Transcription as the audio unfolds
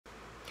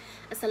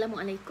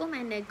Assalamualaikum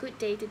and a good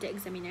day to the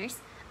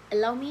examiners.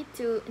 Allow me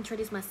to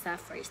introduce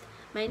myself first.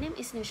 My name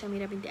is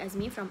Nushamira binti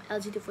Azmi from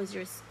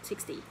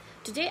LG240.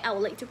 Today I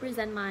would like to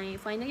present my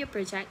final year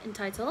project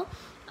entitled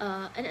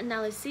An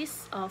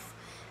Analysis of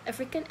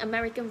African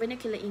American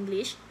Vernacular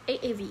English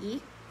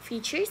AAVE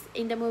features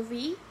in the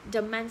movie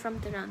The Man from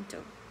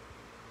Toronto.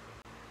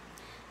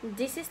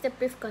 This is the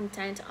brief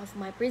content of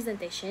my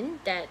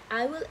presentation that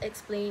I will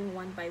explain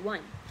one by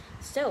one.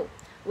 So,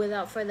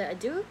 without further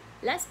ado,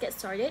 let's get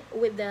started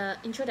with the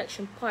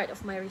introduction part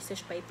of my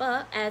research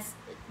paper, as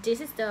this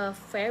is the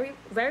very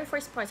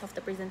first part of the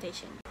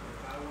presentation.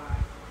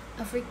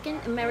 African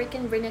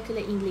American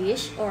Vernacular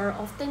English, or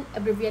often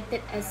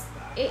abbreviated as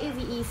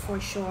AAVE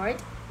for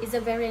short, is a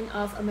variant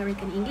of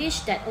American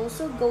English that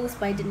also goes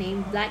by the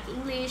name Black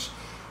English,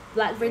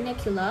 Black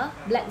Vernacular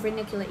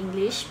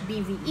English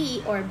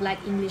BVE, or Black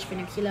English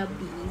Vernacular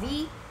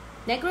BEV,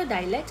 Negro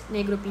Dialect,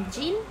 Negro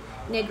Pidgin,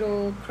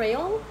 Negro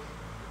Creole,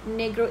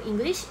 Negro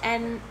English,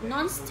 and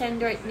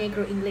non-standard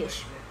Negro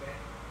English.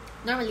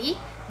 Normally,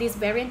 this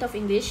variant of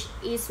English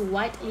is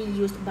widely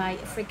used by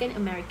African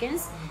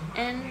Americans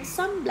and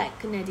some Black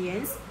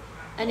Canadians,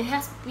 and it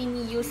has been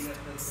used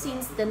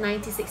since the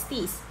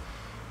 1960s.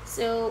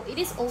 So it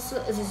is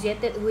also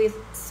associated with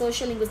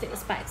social linguistic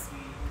aspects.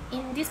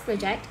 In this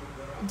project,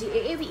 the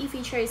AAVE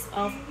features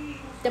of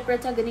the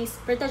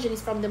protagonist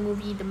from the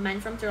movie The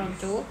Man from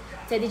Toronto,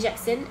 Teddy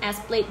Jackson, as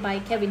played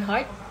by Kevin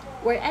Hart,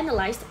 were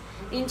analyzed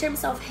in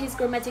terms of his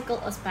grammatical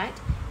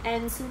aspect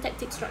and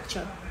syntactic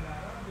structure.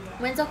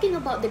 When talking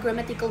about the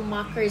grammatical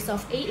markers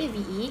of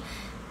AAVE,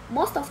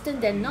 most often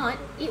than not,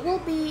 it will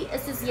be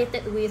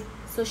associated with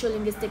social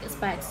linguistic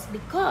aspects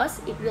because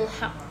it will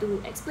help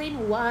to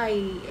explain why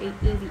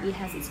AAVE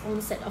has its own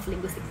set of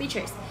linguistic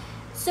features.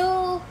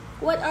 So,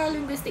 what are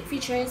linguistic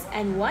features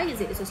and why is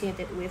it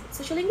associated with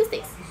social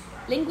linguistics?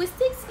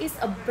 Linguistics is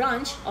a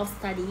branch of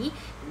study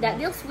that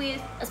deals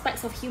with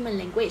aspects of human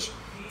language,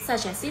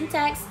 such as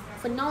syntax,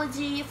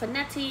 phonology,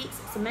 phonetics,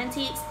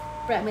 semantics,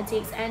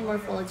 pragmatics, and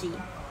morphology.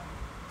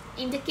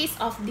 In the case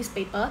of this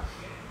paper,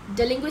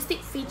 the linguistic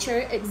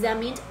feature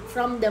examined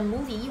from the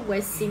movie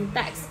was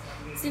syntax.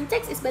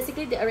 Syntax is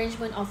basically the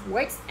arrangement of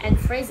words and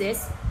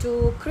phrases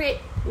to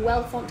create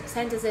well-formed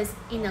sentences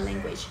in a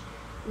language,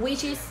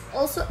 which is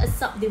also a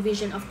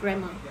subdivision of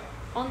grammar.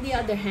 On the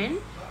other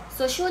hand,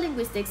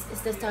 sociolinguistics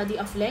is the study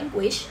of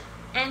language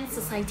and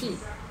society.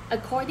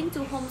 According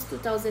to Holmes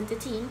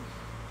 2013,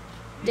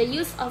 the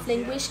use of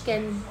language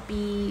can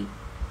be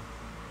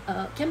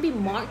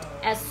marked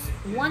as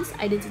one's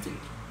identity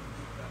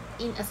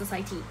in a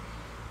society.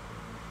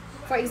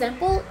 For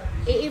example,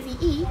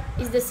 AAVE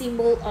is the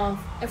symbol of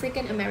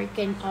African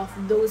American, of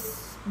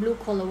those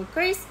blue-collar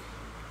workers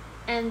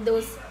and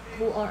those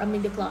who are a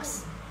middle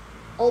class.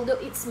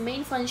 Although its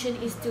main function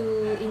is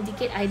to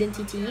indicate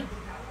identity,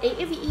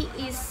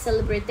 AAVE is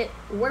celebrated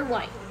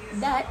worldwide,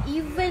 that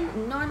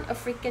even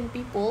non-African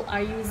people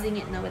are using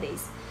it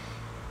nowadays.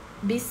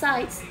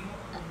 Besides,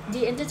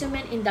 the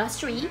entertainment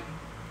industry,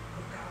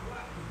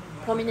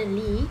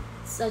 prominently,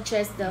 such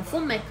as the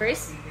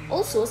filmmakers,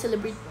 also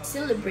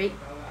celebrate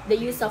the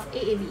use of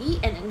AAVE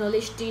and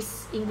acknowledge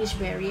this English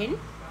variant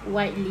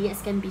widely,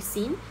 as can be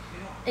seen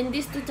in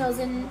this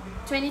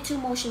 2022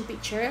 motion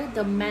picture,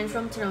 The Man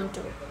from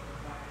Toronto.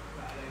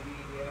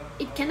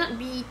 It cannot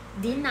be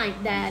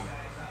denied that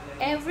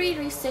every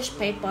research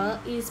paper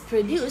is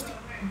produced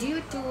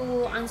due to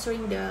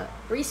answering the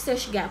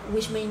research gap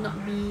which may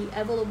not be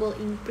available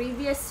in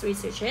previous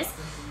researches,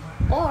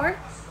 or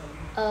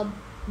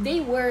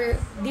they were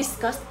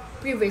discussed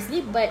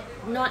previously but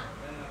not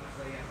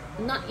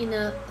in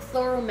a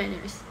thorough manner.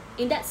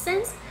 In that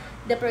sense,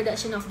 the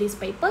production of this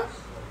paper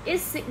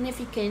is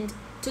significant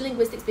to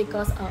linguistics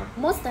because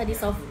most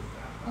studies on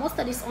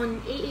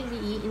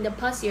AAVE in the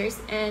past years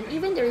and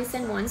even the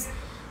recent ones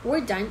were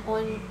done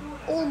on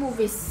old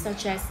movies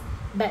such as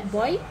Bad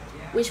Boy,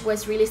 which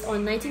was released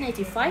on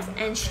 1995,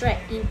 and Shrek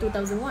in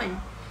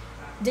 2001.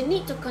 The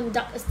need to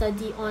conduct a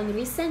study on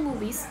recent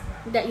movies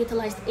that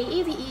utilized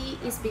AAVE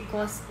is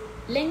because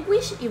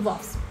language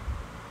evolves.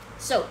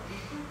 So,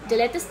 the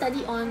latest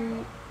study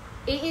on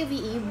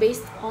AAVE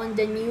based on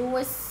the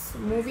newest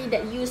movie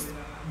that used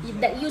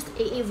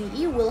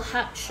AAVE will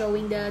help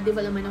showing the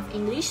development of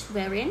English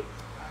variant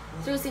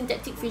through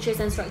syntactic features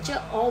and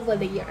structure over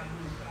the year.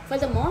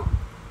 Furthermore,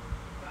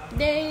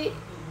 there's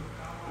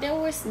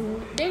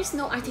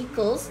no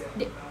article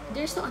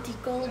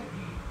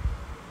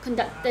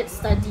conducted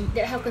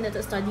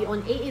study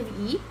on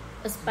AAVE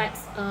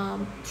aspects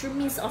through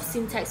means of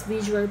syntax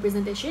visual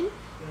representation,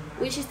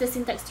 which is the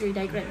syntax tree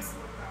diagrams.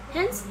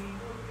 Hence,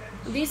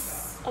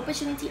 this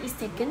opportunity is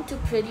taken to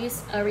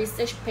produce a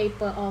research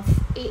paper of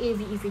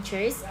AAVE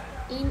features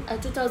in a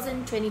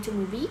 2022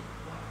 movie,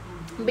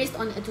 based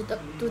on a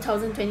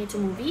 2022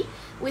 movie,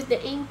 with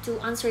the aim to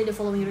answer the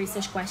following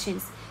research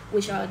questions,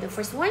 which are: the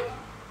first one,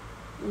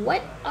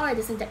 what are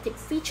the syntactic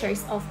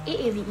features of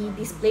AAVE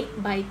displayed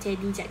by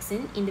Teddy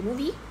Jackson in the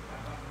movie?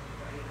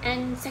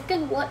 And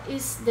second, what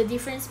is the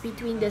difference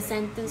between the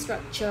sentence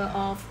structure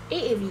of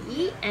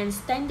AAVE and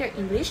standard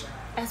English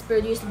as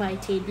produced by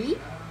Teddy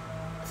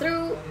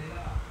through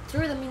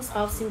the means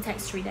of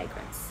syntax tree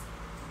diagrams.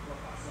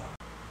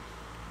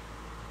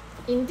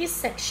 In this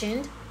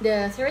section,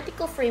 the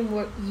theoretical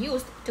framework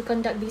used to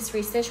conduct this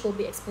research will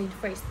be explained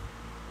first.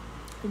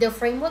 The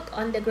framework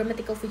on the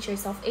grammatical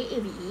features of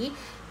AAVE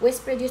was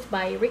produced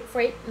by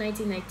Rickford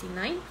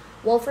 1999,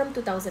 Wolfram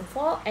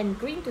 2004, and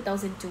Green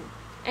 2002,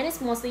 and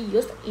is mostly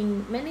used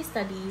in many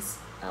studies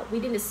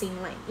within the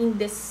same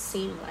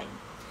line.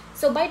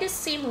 So by the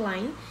same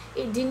line,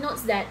 it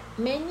denotes that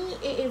many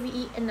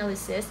AAVE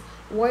analyses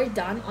were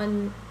done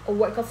on a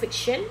work of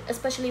fiction,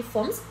 especially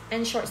poems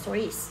and short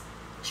stories.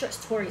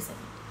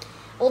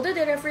 Although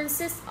the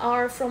references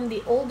are from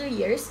the older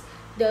years,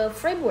 the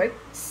framework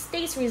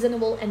stays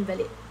reasonable and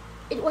valid.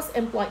 It was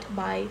employed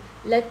by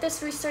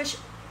latest research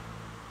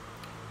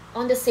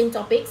on the same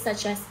topic,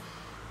 such as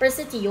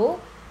Persetio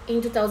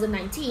in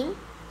 2019,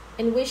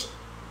 in which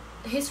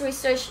his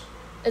research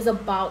is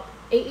about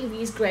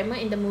AAVE's grammar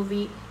in the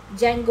movie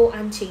Django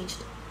Unchanged.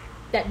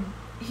 That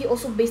he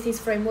also based his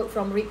framework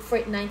from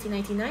Rickford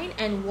 1999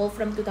 and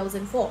Wolfram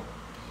 2004.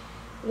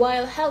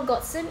 While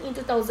Helgotson in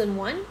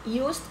 2001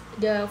 used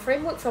the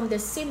framework from the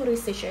same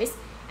researchers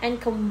and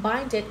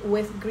combined it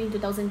with Green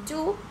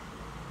 2002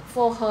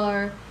 for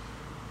her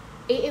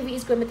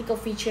AAVE's grammatical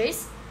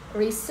features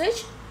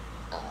research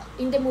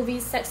in the movie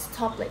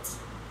Sextuplets.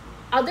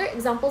 Other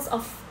examples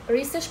of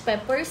research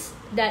papers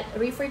that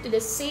refer to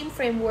the same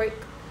framework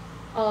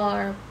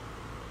are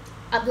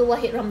Abdul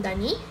Wahid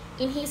Ramdhani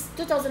in his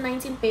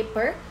 2019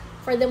 paper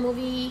for the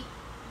movie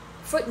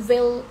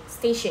Fruitvale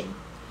Station,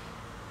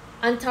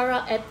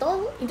 Antara et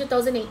al. In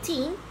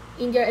 2018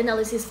 in their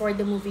analysis for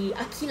the movie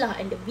Akila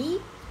and the Bee,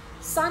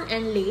 Sun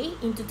and Lei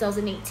in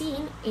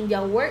 2018 in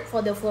their work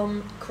for the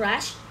film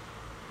Crash,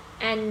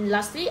 and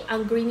lastly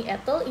Angrini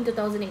et al. In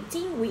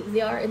 2018 with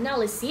their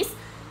analysis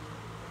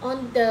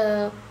on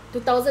the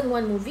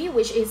 2001 movie,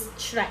 which is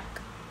Shrek.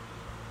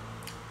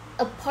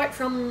 Apart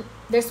from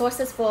their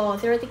sources for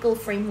theoretical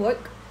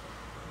framework,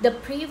 the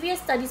previous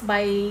studies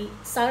by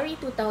Sari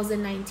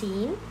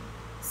 2019,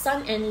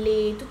 Sun and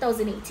Lei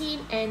 2018,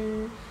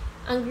 and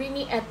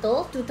Angrini et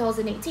al.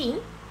 2018,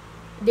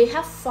 they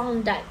have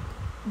found that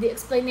the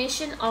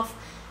explanation of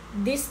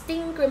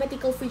distinct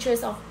grammatical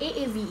features of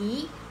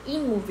AAVE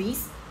in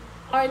movies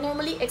are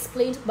normally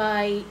explained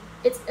by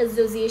its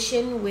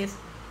association with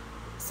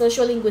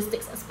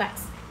sociolinguistics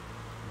aspects.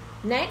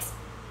 Next,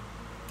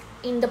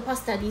 in the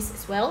past studies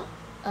as well,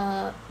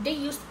 they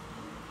used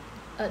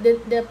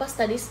the past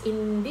studies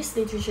in this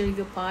literature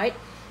review part.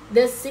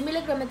 The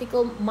similar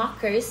grammatical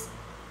markers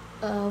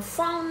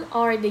found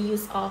are the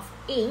use of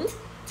ain't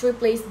to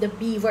replace the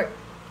be verb,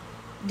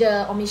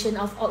 the omission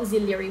of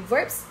auxiliary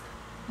verbs,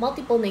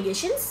 multiple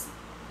negations,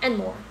 and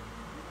more.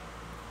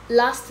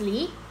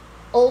 Lastly,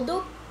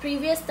 although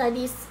previous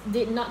studies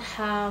did not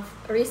have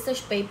a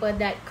research paper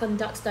that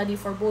conduct study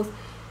for both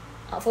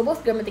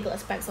grammatical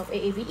aspects of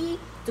AAVE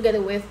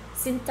together with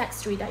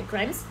syntax tree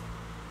diagrams,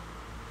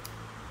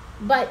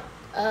 but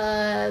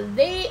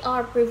they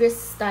are previous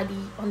study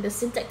on the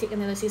syntactic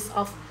analysis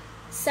of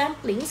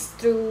samplings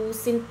through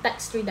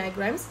syntax tree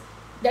diagrams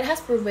that has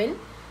proven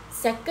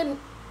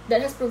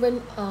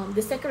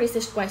the second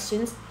research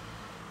question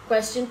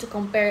to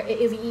compare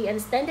AAVE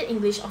and standard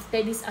English of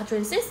Teddy's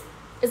utterances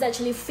is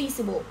actually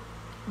feasible.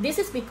 This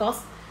is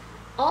because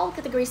all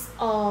categories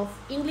of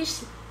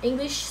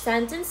English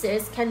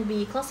sentences can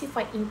be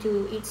classified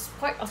into each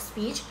part of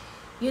speech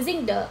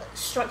using the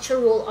structure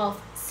rule of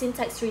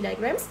syntax tree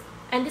diagrams,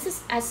 and this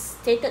is as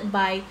stated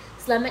by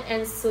Slamet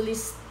and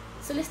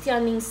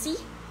Sulistianingsi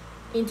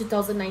in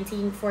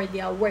 2019 for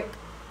their work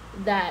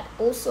that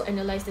also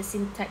analyzed the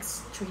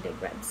syntax tree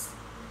diagrams.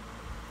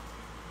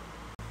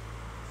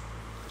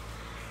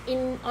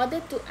 In order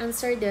to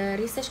answer the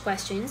research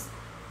questions,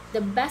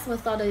 the best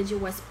methodology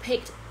was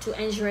picked to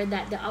ensure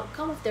that the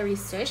outcome of the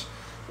research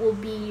will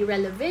be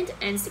relevant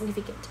and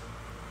significant.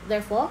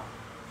 Therefore,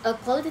 a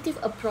qualitative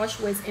approach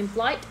was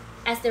employed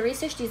as the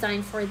research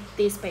design for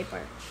this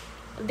paper.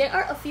 There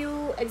are a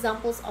few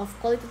examples of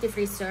qualitative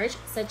research,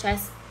 such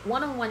as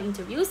one-on-one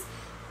interviews,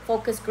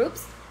 focus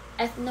groups,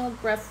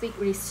 ethnographic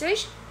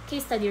research,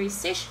 case study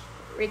research,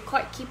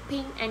 record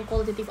keeping, and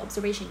qualitative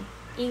observation.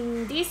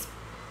 In this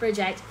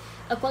project,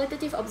 a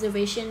qualitative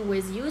observation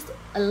was used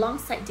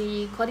alongside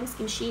the coding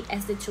scheme sheet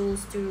as the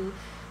tools to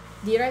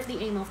derive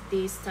the aim of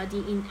this study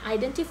in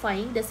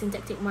identifying the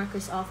syntactic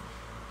markers of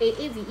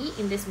AAVE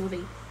in this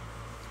movie.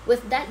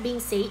 With that being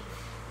said,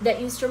 the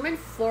instrument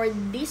for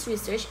this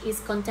research is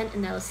content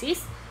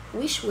analysis,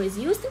 which was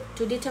used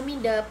to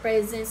determine the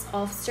presence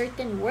of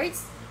certain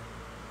words,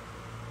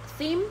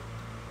 theme,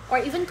 or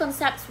even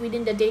concepts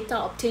within the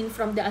data obtained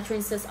from the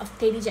utterances of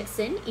Teddy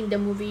Jackson in the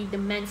movie The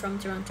Man from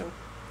Toronto.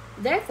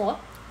 Therefore,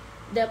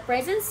 the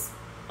presence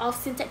of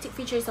syntactic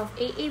features of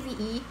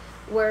AAVE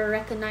were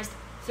recognized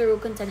through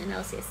content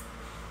analysis.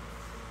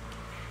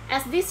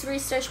 As this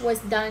research was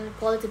done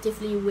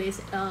qualitatively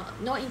with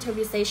no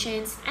interview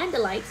sessions and the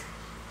likes,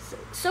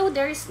 so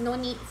there is no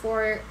need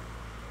for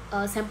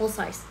sample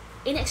size.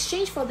 In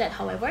exchange for that,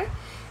 however,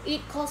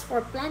 It calls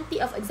for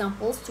plenty of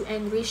examples to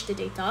enrich the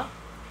data,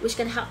 which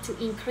can help to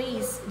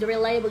increase the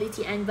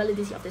reliability and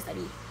validity of the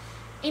study.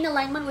 In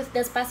alignment with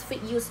the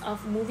specific use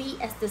of movie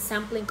as the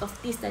sampling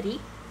of this study,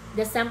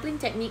 the sampling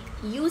technique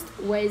used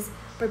was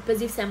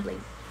purposive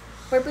sampling.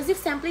 Purposive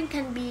sampling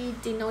can be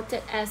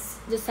denoted as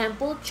the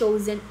sample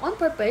chosen on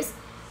purpose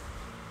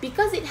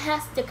because it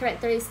has the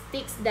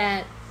characteristics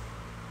that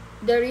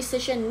the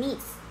researcher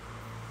needs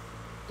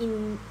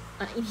in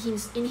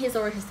his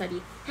or her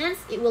study. Hence,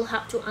 it will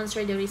help to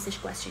answer the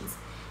research questions.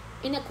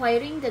 In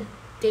acquiring the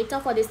data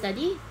for the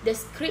study, the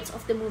script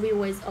of the movie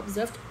was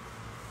observed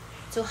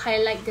to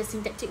highlight the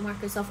syntactic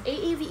markers of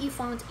AAVE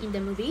found in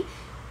the movie,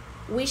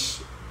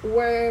 which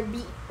were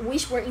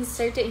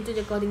inserted into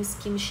the coding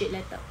scheme sheet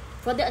later.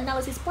 For the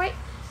analysis part,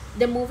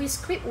 the movie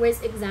script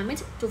was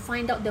examined to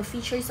find out the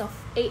features of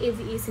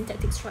AAVE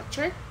syntactic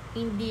structure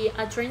in the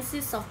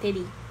utterances of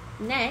Teddy.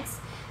 Next,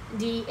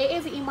 the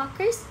AAVE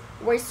markers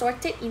were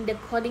sorted in the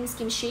coding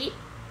scheme sheet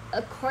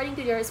according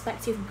to their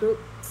respective group,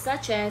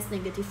 such as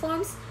negative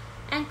forms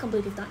and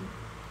completive done.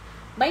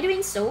 By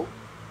doing so,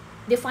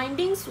 the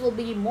findings will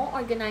be more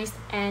organized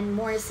and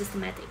more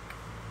systematic.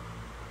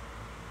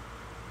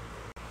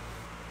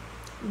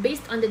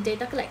 Based on the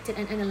data collected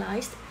and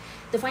analyzed,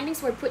 the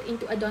findings were put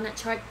into a donut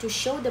chart to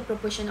show the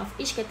proportion of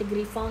each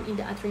category found in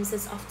the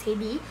utterances of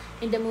Teddy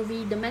in the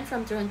movie The Man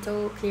from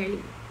Toronto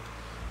clearly.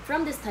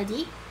 From the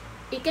study,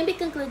 it can be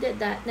concluded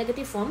that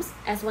negative forms,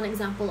 as one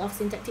example of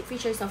syntactic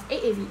features of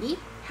AAVE,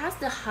 has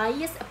the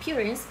highest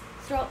appearance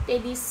throughout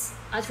Teddy's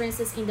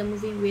utterances in the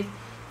movie with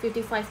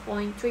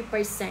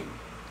 55.3%.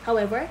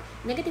 However,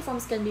 negative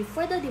forms can be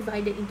further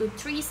divided into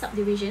three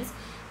subdivisions,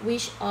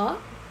 which are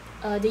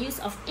the use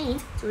of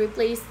ain't to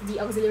replace the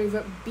auxiliary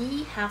verb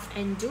be, have,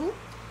 and do,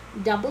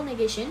 double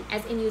negation,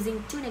 as in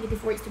using two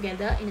negative words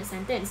together in a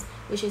sentence,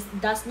 which is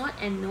does not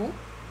and no,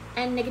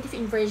 and negative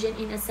inversion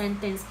in a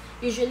sentence,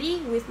 usually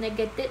with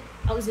negated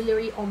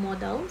auxiliary or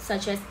modal,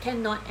 such as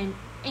cannot and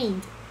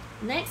ain't.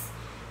 Next,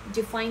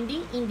 the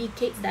finding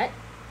indicates that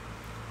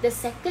the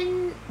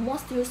second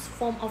most used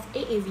form of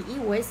AAVE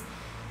was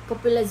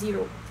copula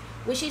 0,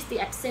 which is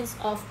the absence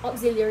of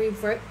auxiliary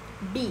verb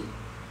be,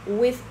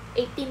 with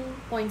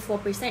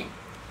 18.4%.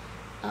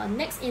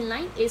 Next in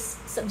line is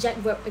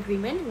subject-verb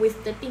agreement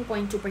with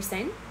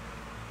 13.2%.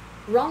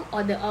 Wrong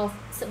order of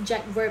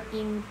subject-verb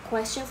in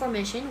question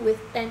formation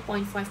with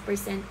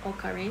 10.5%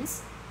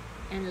 occurrence.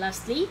 And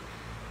lastly,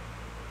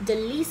 the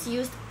least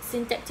used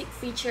syntactic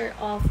feature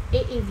of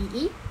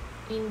AAVE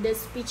in the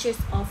speeches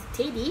of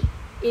Teddy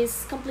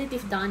is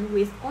completive done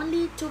with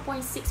only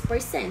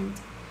 2.6%.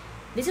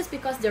 This is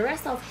because the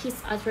rest of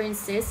his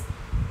utterances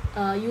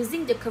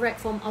using the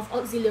correct form of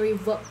auxiliary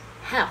verb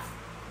have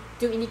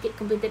to indicate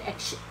completed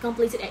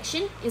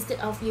action instead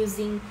of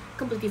using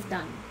completive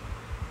done.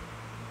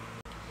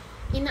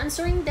 In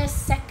answering the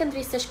second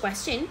research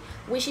question,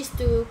 which is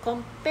to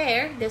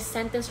compare the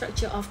sentence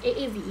structure of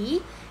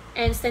AAVE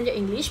and standard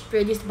English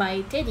produced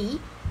by Teddy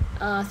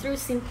through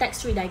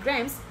syntax tree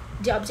diagrams,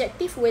 the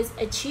objective was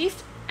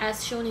achieved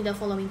as shown in the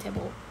following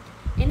table.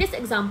 In this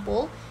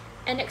example,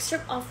 an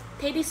excerpt of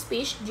Teddy's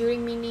speech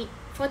during minute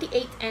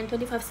 48 and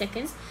 25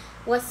 seconds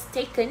was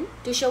taken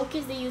to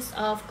showcase the use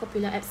of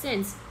copula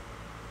absence.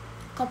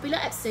 Copula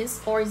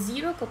absence, or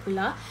zero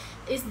copula,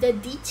 is the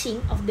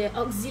ditching of the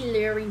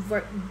auxiliary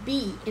verb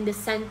be in the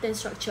sentence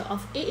structure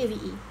of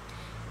AAVE.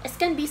 As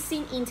can be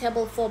seen in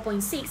table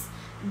 4.6,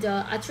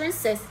 the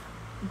utterances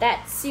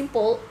that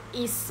simple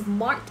is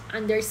marked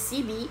under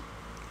CB,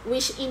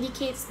 which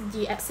indicates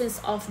the absence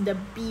of the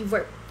be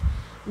verb.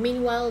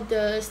 Meanwhile,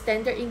 the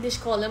standard English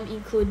column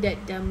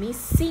included the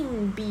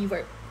missing be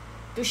verb.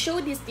 To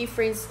show this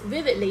difference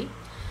vividly,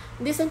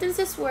 the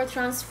sentences were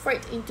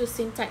transferred into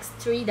syntax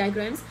tree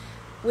diagrams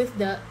with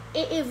the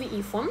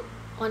AAVE form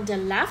on the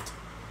left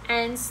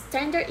and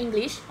standard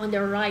English on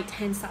the right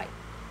hand side.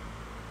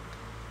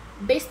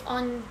 Based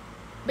on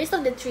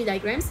the tree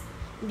diagrams,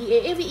 the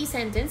AAVE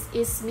sentence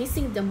is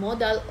missing the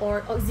modal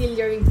or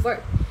auxiliary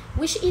verb,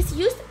 which is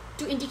used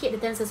to indicate the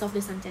tenses of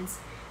the sentence.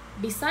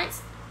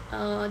 Besides,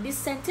 this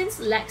sentence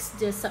lacks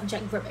the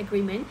subject-verb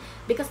agreement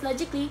because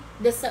logically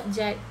the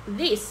subject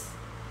this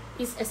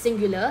is a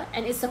singular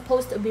and is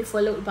supposed to be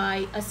followed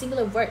by a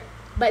singular verb,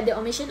 but the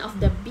omission of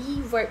the be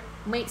verb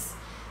makes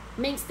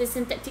the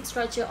syntactic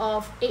structure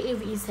of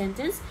AAVE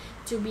sentence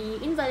to be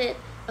invalid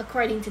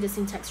according to the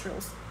syntax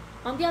rules.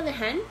 On the other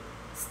hand,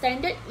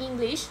 standard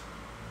English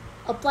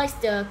applies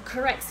the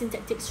correct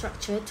syntactic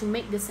structure to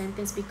make the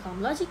sentence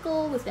become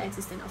logical with the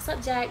existence of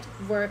subject,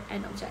 verb,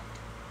 and object.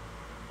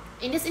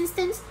 In this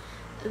instance,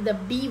 the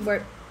be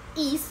verb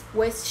is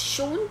was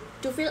shown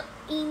to fill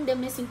in the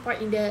missing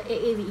part in the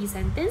AAVE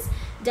sentence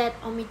that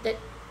omitted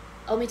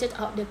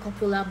out the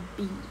copula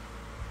be.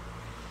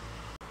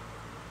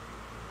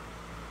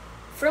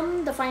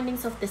 From the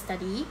findings of the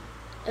study,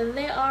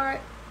 there are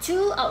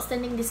two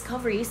outstanding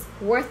discoveries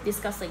worth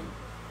discussing.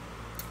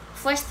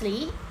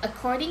 Firstly,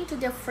 according to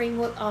the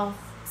framework of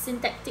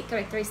syntactic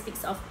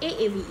characteristics of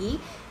AAVE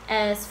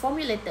as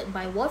formulated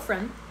by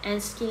Wolfram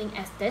and Skilling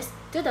Estes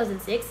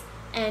 2006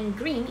 and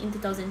Green in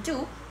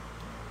 2002,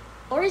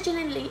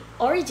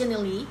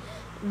 Originally,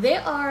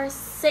 there are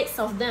 6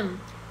 of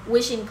them,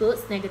 which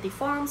includes negative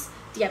forms,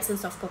 the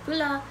absence of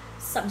copula,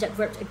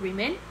 subject-verb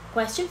agreement,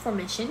 question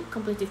formation,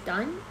 completive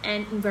done,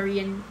 and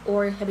invariant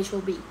or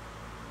habitual be.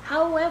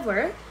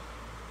 However,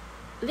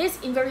 this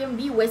invariant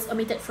be was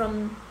omitted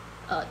from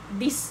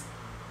this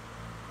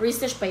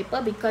research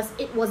paper because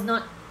it was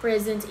not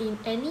present in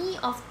any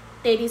of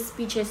Teddy's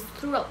speeches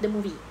throughout the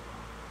movie.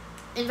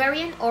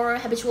 Invariant or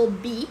habitual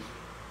be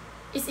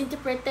is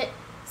interpreted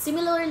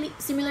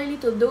similarly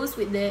to those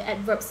with the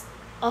adverbs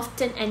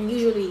often and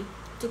usually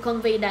to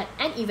convey that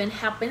an event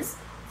happens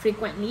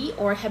frequently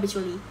or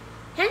habitually.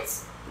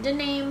 Hence, the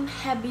name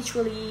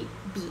habitually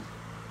be.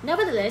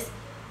 Nevertheless,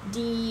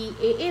 the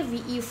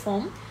AAVE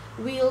form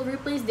will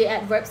replace the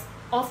adverbs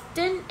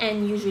often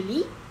and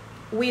usually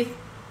with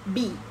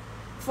be.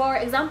 For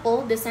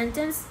example, the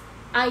sentence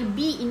I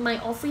be in my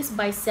office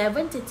by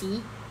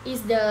 7:30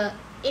 is the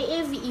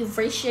AAVE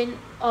version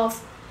of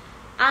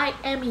I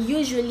am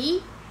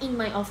usually in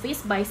my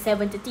office by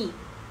 7:30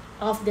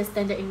 of the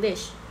standard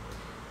English.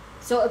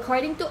 So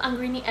according to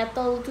Angrini et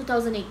al.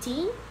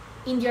 2018,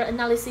 in their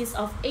analysis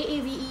of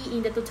AAVE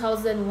in the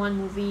 2001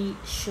 movie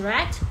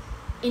Shrek,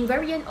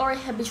 invariant or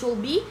habitual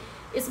be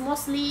is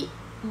mostly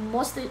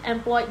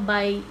employed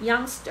by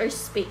youngsters'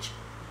 speech.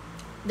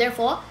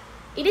 Therefore,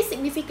 it is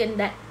significant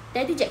that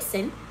Teddy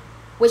Jackson,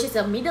 which is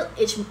a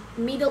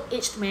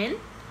middle-aged man,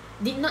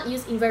 did not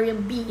use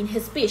invariant be in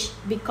his speech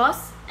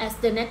because as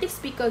the native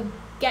speaker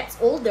gets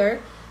older,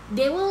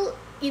 they will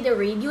either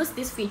reduce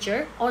this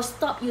feature or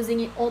stop using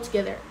it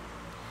altogether.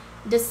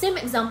 The same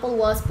example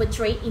was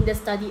portrayed in the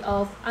study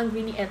of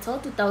Angrini et al.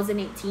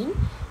 2018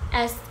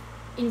 as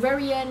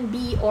invariant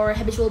be or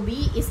habitual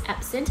be is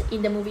absent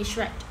in the movie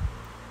Shrek.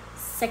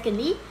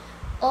 Secondly,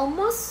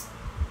 almost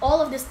all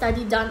of the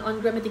study done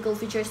on grammatical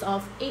features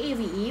of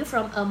AAVE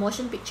from a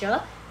motion picture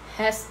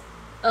has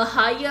a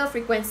higher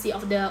frequency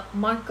of the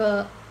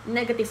marker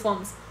negative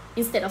forms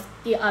instead of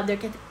the other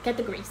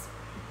categories.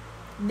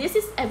 This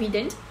is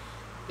evident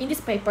in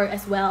this paper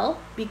as well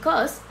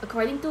because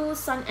according to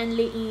Sun and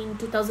Lee in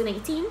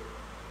 2018,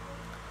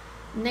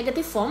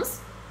 negative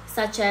forms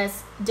such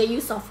as the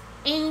use of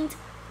ain't,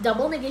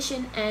 double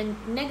negation, and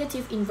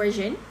negative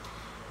inversion,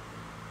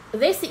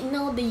 they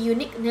signal the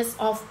uniqueness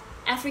of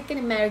African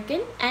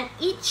American and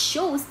it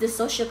shows the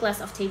social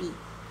class of Teddy.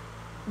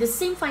 The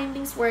same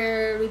findings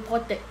were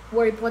reported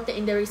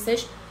in the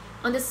research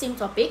on the same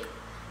topic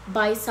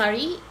by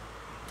Sari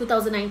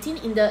 2019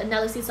 in the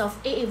analysis of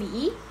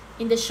AAVE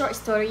in the short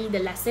story The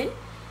Lesson,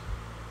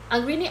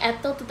 Angrini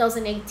et al.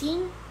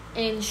 2018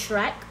 in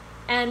Shrek,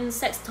 and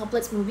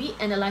Sextuplets movie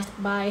analyzed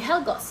by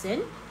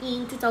Helgotson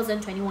in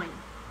 2021.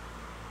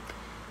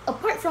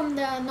 Apart from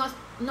the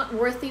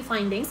noteworthy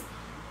findings,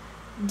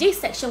 this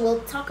section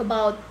will talk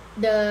about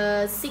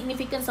the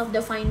significance of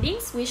the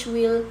findings which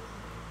will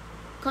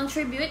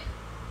contribute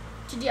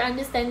to the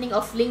understanding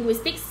of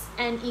linguistics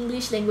and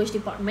English language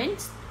department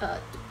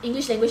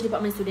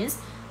students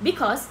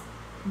because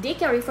they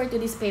can refer to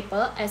this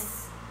paper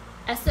as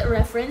a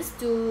reference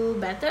to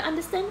better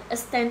understand a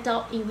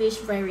standout English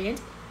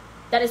variant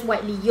that is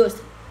widely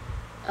used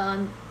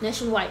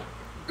nationwide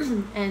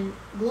and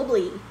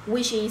globally,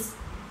 which is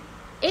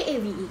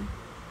AAVE.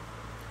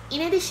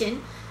 In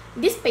addition,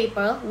 this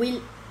paper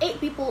will aid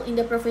people in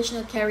the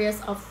professional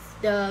careers of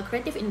the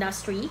creative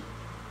industry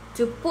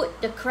to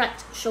put the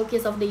correct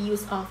showcase of the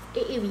use of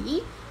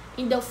AAVE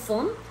in the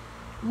phone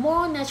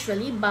more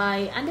naturally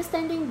by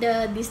understanding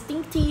the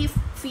distinctive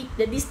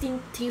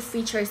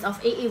features of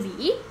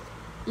AAVE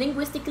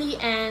linguistically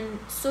and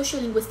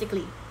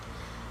sociolinguistically.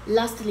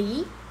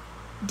 Lastly,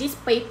 this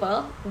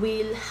paper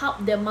will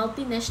help the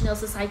multinational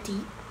society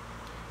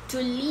to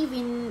live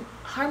in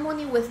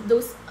harmony with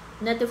those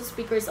native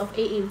speakers of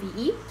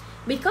AAVE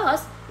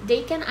because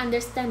they can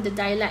understand the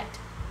dialect.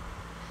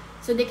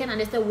 So they can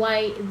understand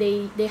why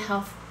they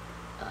have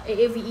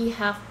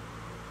AAVE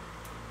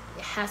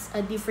has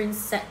a different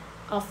set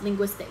of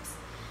linguistics.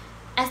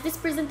 As this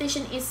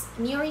presentation is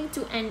nearing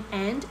to an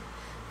end,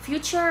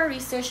 future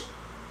research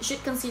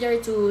should consider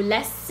to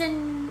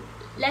lessen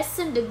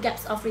the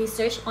gaps of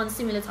research on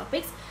similar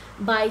topics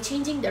by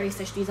changing the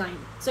research design.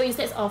 So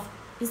instead of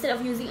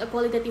using a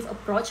qualitative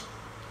approach,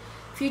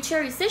 future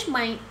research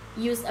might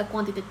use a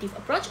quantitative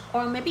approach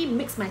or maybe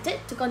mixed method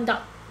to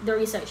conduct the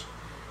research.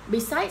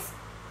 Besides,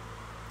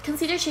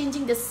 consider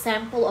changing the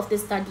sample of the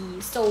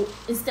study. So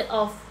instead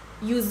of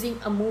using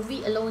a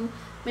movie alone,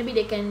 maybe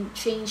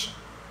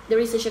the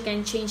researcher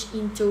can change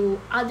into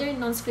other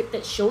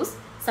non-scripted shows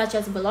such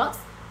as vlogs,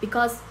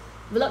 because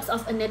vlogs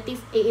of a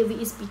native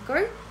AAVE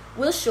speaker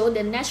will show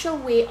the natural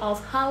way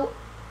of how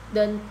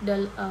the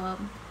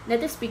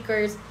native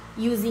speakers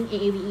using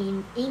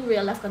AAVE in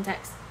real life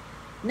context.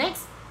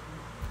 Next,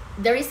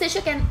 the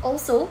researcher can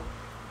also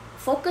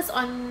focus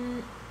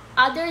on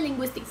other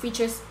linguistic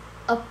features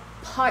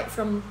apart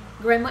from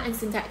grammar and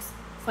syntax.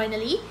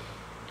 Finally,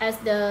 as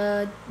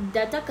the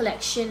data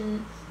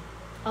collection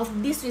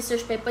of this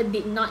research paper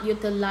did not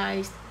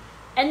utilize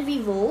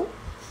NVivo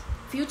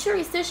future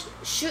research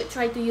should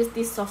try to use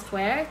this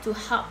software to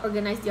help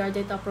organize their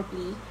data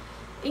properly.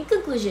 In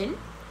conclusion,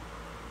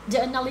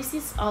 the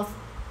analysis of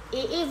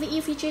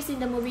AAVE features in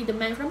the movie The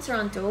Man from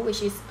Toronto,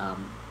 which is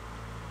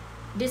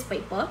this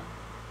paper,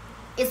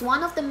 is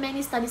one of the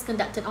many studies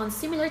conducted on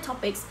similar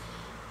topics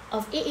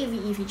of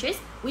AAVE features,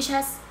 which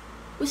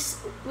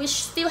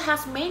still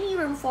has many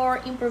room for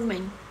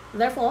improvement.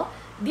 Therefore,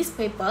 this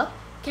paper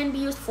can be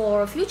used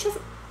for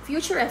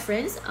future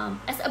reference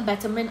as a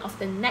betterment of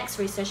the next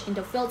research in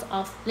the field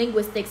of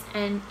linguistics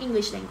and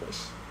English language.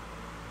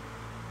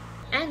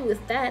 And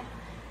with that,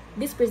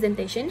 this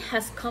presentation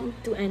has come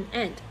to an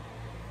end.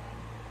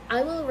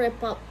 I will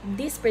wrap up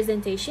this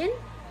presentation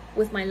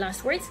with my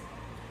last words,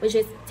 which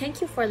is thank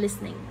you for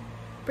listening.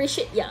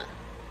 Appreciate ya.